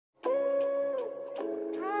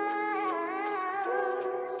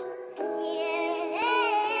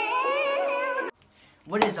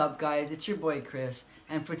What is up, guys? It's your boy Chris,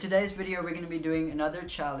 and for today's video we're going to be doing another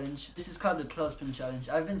challenge. This is called the clothespin challenge.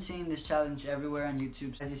 I've been seeing this challenge everywhere on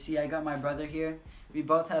YouTube. As you see, I got my brother here. We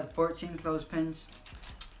both have 14 clothespins,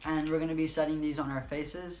 and we're going to be setting these on our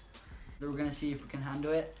faces. We're going to see if we can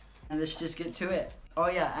handle it, and let's just get to it. Oh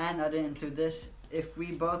yeah, and I didn't include this. If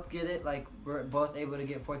we both get it, like we're both able to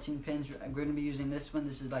get 14 pins, we're going to be using this one.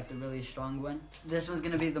 This is like the really strong one. This one's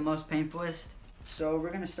going to be the most painfulest. So we're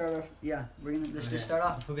going to start off, let's just start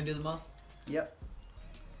off. Who can do the most? Yep.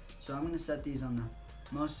 So I'm going to set these on the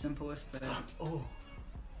most simplest bed. Oh.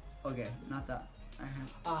 Okay, not that.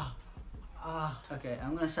 Okay,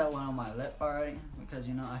 I'm going to set one on my lip already because,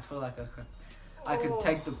 you know, I feel like I could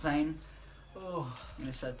take the plane. Oh. I'm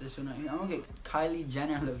going to set this one on here. I'm going to get Kylie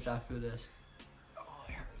Jenner lips after this. Oh,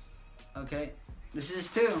 it hurts. Okay, this is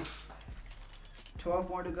 2. 12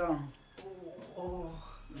 more to go. Oh.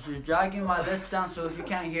 This is dragging my lips down, so if you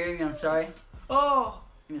can't hear me, I'm sorry. Oh.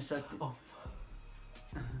 I'm going to set Oh.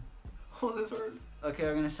 Oh, this hurts. Okay,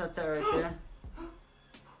 we're going to set that right there.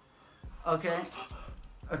 Okay.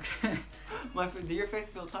 Okay. Do your face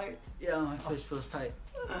feel tight? Yeah, my face feels tight.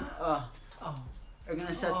 Oh. We're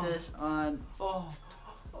gonna set this on. Oh.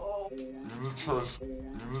 Oh.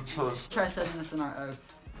 Try setting this in our.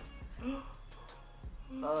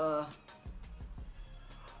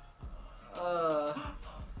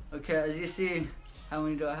 Okay, as you see, how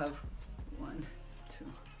many do I have? 1, 2,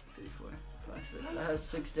 3, 4, 5, 6. I have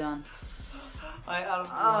 6 down. I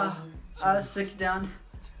have 6 down.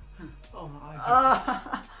 Oh my. I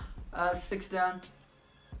have 6 down.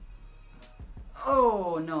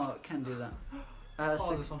 Oh no, I can't do that. I have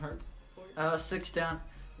 6. This one hurts. I have 6 down.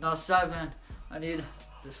 Now 7. I need.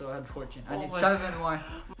 So I had 14. I need my 7 more.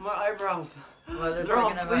 My eyebrows. My lips They're are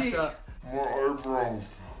on gonna mess fleek. up. My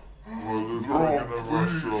eyebrows. My lips are gonna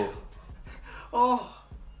mess up. Oh.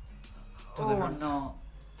 Oh no.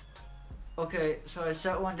 Okay, so I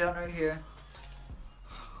set one down right here.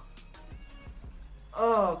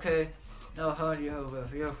 Oh, okay. Now how do you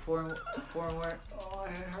have? You have 4 more. Oh,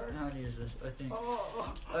 it hurts. How many is this? I think.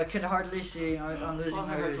 Oh. I can hardly see. I'm losing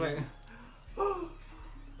my vision.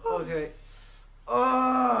 Okay.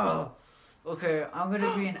 Oh. Okay, I'm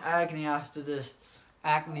gonna be in agony after this.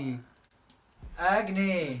 Acne.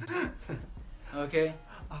 Agony. Okay.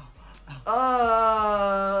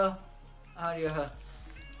 How do you have?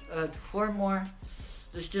 4 more.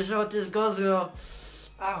 Let's just see how this goes, girl.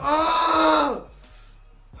 Oh!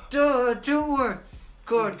 2 more.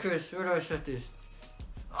 Go on, Chris. Where do I set this?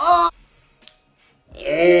 Oh!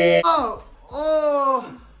 Oh!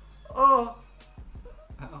 Oh! Oh!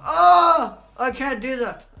 Oh! I can't do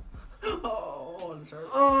that. Oh, this hurts.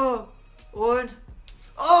 Oh! 1.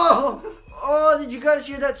 Oh! Oh! Did you guys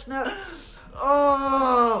hear that snap?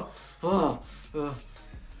 Oh! Oh! Oh!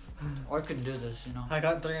 I can do this, you know. I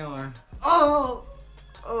got 3 more. Oh!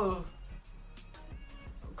 Oh!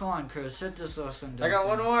 Come on, Chris. Set this last one down. I got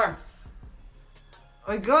 1 more.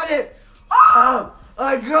 I got it! Oh!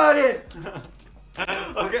 I got it!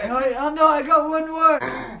 Okay. Oh no, I got 1 more!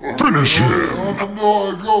 Finish him! Oh no,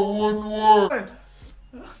 I got 1 more!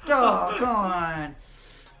 Oh, come on!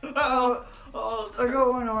 Oh, Oh. I got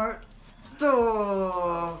 1 more.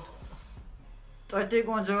 Oh! I think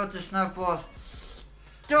one's about to snap off.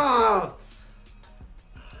 Oh!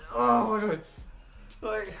 Oh, what do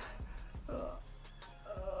Like.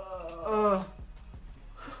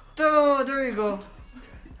 Oh, there you go.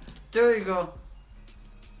 There you go.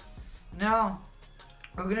 Now,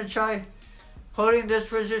 we're gonna try holding this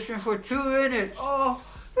position for 2 minutes. Oh,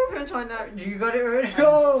 it hurts my neck. You got it ready?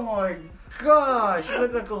 Oh my gosh, you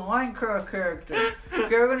look like a Minecraft character.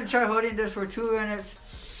 Okay, we're gonna try holding this for 2 minutes.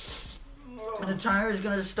 And the timer is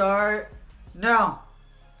gonna start now.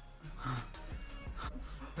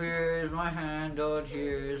 Here's my handle,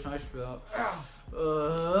 here's my spell.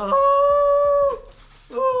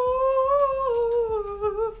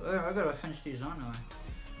 I gotta finish these on now.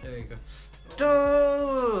 There you go.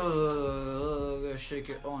 Gotta shake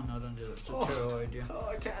it. Oh no, don't do it. It's a terrible idea. Oh,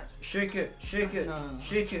 I can't. Shake it, shake it, No.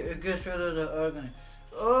 shake it. It gets rid of the agony.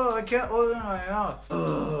 Oh, I can't open my mouth.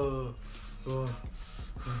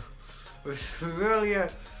 We're really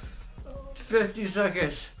at 50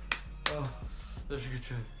 seconds. Oh, let's get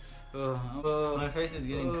to it. My face is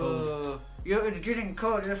getting cold. Yeah, it's getting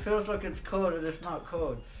cold. It feels like it's cold, and it's not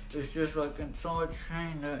cold. It's just like in so much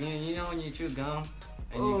pain that. You know when you chew gum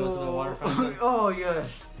and you go to the water fountain? Oh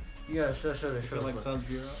yes, yes, that's what it You feel feels like like.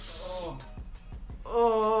 Sub-Zero.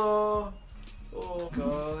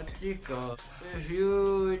 God, Chica. If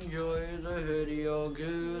you enjoy the video,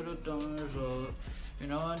 give a thumbs up. You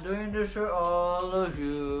know, I'm doing this for all of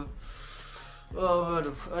you. Oh,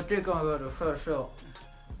 I think I'm gonna pass out.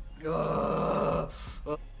 Yeah,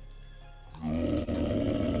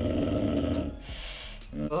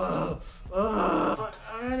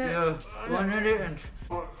 100. Yeah,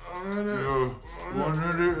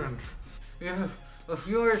 100. Yeah, a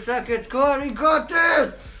few more seconds. God, he got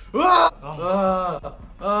this.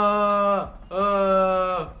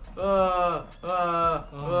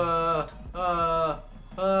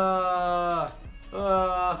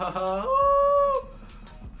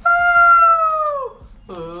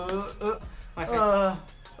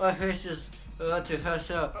 My face is about to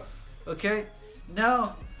hush up. Okay,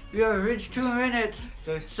 now we have reached 2 minutes,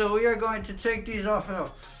 so we are going to take these off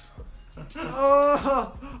now.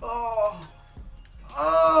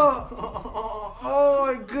 Oh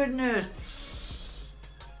my goodness.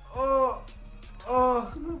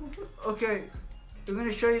 Okay, I'm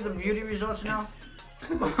gonna show you the beauty results now.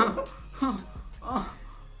 I'm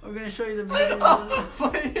gonna show you the beauty results.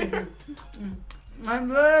 My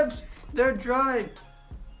lips, they're dry.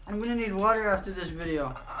 I'm gonna need water after this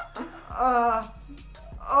video. Oh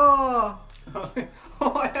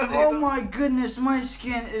my goodness, my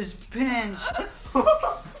skin is pinched. I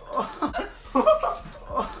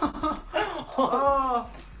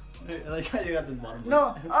like how you got the bottom.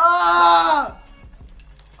 No.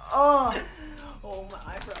 Oh, my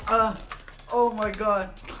eyebrows. Oh my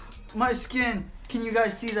god. My skin. Can you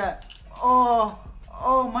guys see that? Oh,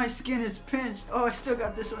 my skin is pinched. Oh, I still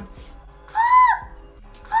got this one.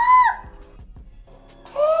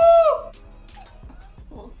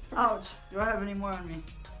 Ouch. Do I have any more on me?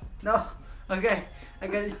 No. Okay. I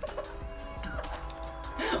got it.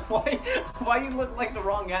 Why you look like the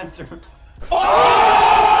wrong answer?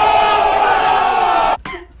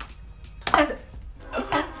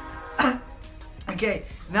 Okay,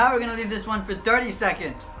 now we're gonna leave this one for 30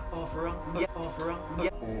 seconds. Oh, for real? Yeah. Oh, for real?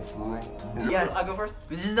 Yeah. Yes. I'll go first.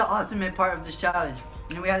 This is the ultimate part of this challenge.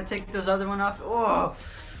 You know, we had to take those other one off. Oh,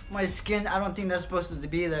 my skin. I don't think that's supposed to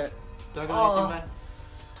be there. Do I go to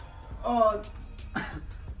Oh.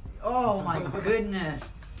 Oh my goodness.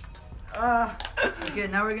 Okay,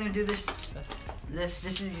 now we're gonna do this. This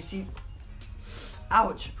is, you see.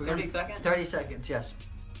 Ouch. We're 30 seconds? 30 seconds, yes.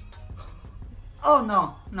 Oh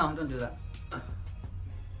no, don't do that.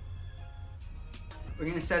 We're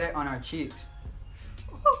gonna set it on our cheeks.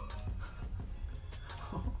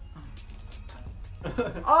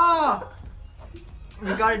 Oh!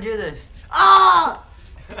 We gotta do this. Ah!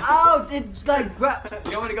 Ow! It like grab.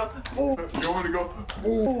 You want me to go? You want me to go?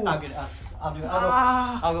 Ooh. I'll get it. I'll do it.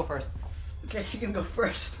 I'll go first. Okay, you can go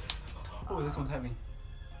first. Oh, this one's heavy.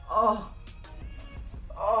 Oh.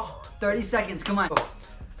 30 seconds, come on.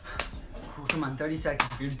 Come on, 30 seconds.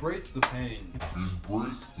 Embrace the pain.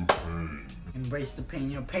 Embrace the pain. Embrace the pain.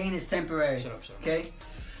 You know, pain is temporary. Shut up. Okay?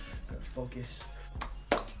 Gotta focus.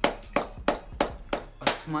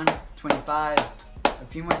 Come on, 25. A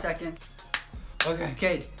few more seconds.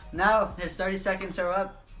 Okay, now his 30 seconds are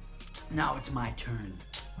up. Now it's my turn.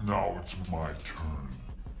 Now it's my turn.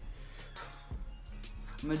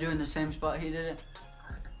 I'm gonna do it in the same spot he did it.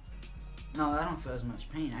 No, I don't feel as much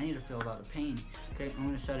pain. I need to feel a lot of pain. Okay, I'm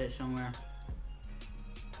gonna set it somewhere.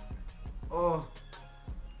 Oh.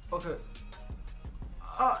 Okay.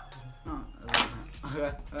 No.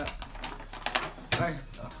 Okay. Alright.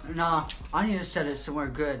 Nah, I need to set it somewhere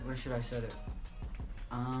good. Where should I set it?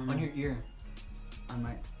 On your ear. On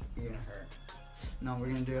my ear. Hurt. No, we're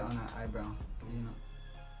gonna do it on our eyebrow. You know.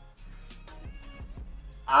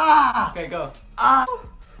 Ah! Okay, go. Ah!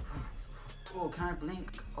 Oh, can I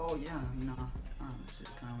blink? Oh yeah, no. Can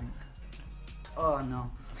I blink? Oh no.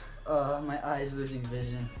 My eye's losing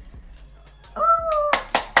vision.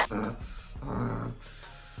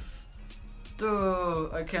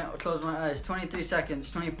 Dude, I can't close my eyes. 23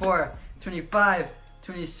 seconds. 24. 25.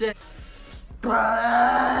 26.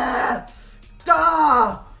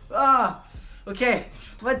 Okay,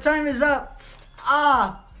 my time is up.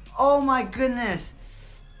 Oh my goodness.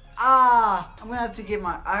 I'm gonna have to get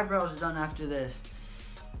my eyebrows done after this.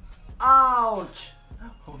 Ouch.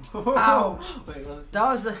 Ouch. Wait, look.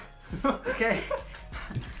 That was the. Okay.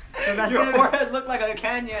 So that's Your gonna forehead looked like a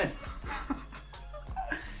canyon.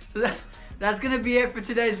 So that's gonna be it for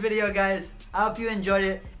today's video, guys. I hope you enjoyed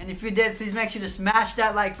it, and if you did, please make sure to smash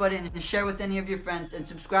that like button and share with any of your friends, and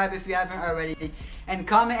subscribe if you haven't already, and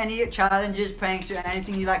comment any challenges, pranks, or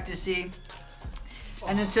anything you'd like to see.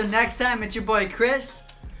 And until next time, it's your boy Chris.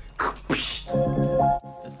 There's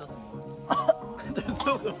still some more. There's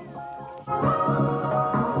still some more.